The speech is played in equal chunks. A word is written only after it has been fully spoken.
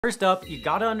First up, you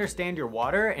gotta understand your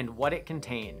water and what it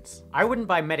contains. I wouldn't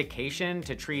buy medication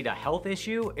to treat a health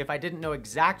issue if I didn't know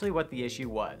exactly what the issue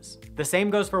was. The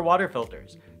same goes for water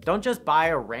filters. Don't just buy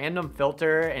a random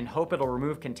filter and hope it'll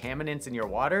remove contaminants in your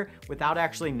water without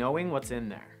actually knowing what's in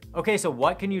there. Okay, so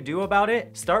what can you do about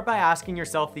it? Start by asking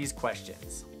yourself these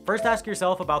questions. First, ask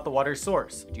yourself about the water's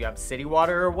source. Do you have city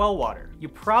water or well water? You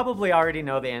probably already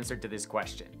know the answer to this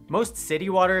question. Most city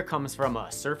water comes from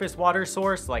a surface water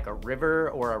source like a river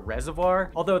or a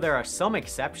reservoir, although there are some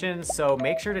exceptions, so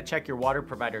make sure to check your water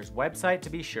provider's website to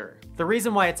be sure. The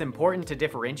reason why it's important to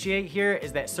differentiate here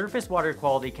is that surface water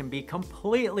quality can be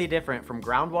completely different from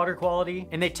groundwater quality,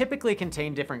 and they typically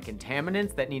contain different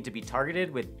contaminants that need to be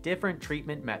targeted with different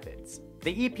treatment methods.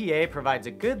 The EPA provides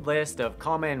a good list of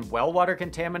common well water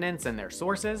contaminants and their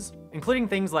sources, including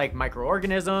things like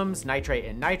microorganisms, nitrate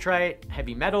and nitrite,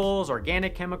 heavy metals,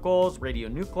 organic chemicals,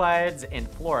 radionuclides, and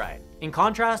fluoride. In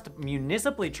contrast,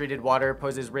 municipally treated water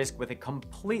poses risk with a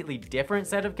completely different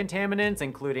set of contaminants,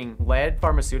 including lead,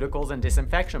 pharmaceuticals, and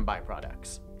disinfection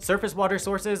byproducts. Surface water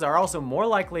sources are also more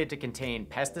likely to contain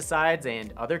pesticides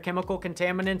and other chemical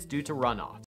contaminants due to runoff.